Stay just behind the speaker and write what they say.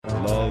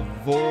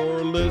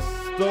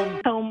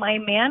Vorlistum. So my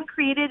man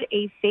created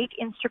a fake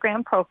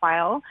Instagram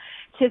profile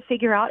to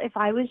figure out if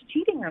I was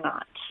cheating or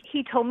not.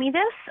 He told me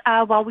this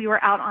while we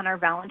were out on our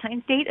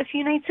Valentine's date a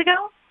few nights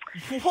ago.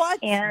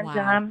 What? And,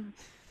 Wow.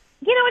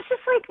 it's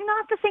just like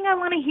not the thing I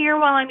want to hear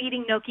while I'm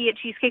eating gnocchi at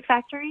Cheesecake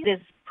Factory. His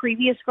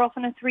previous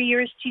girlfriend of 3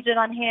 years cheated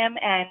on him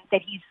and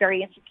that he's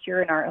very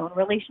insecure in our own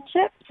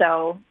relationship.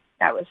 So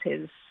that was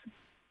his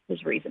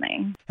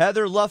reasoning.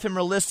 Heather, love him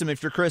or list him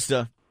if you're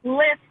Krista.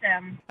 List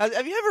him.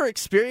 Have you ever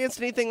experienced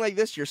anything like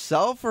this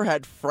yourself or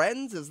had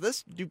friends?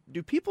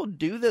 Do people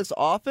do this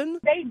often?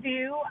 They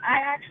do. I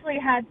actually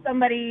had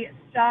somebody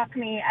stalk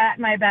me at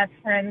my best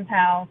friend's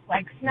house,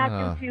 like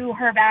snuck into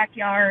her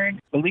backyard.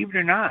 Believe it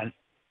or not, I'm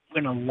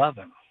going to love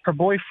him. Her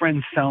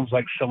boyfriend sounds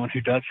like someone who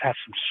does have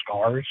some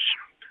scars.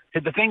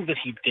 The things that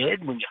he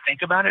did, when you think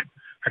about it,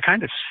 are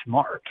kind of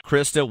smart.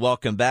 Krista,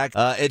 welcome back.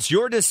 It's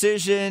your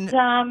decision.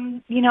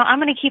 I'm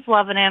going to keep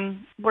loving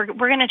him. We're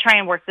going to try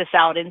and work this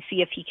out and see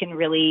if he can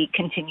really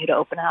continue to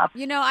open up.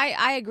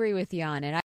 I agree with you on it.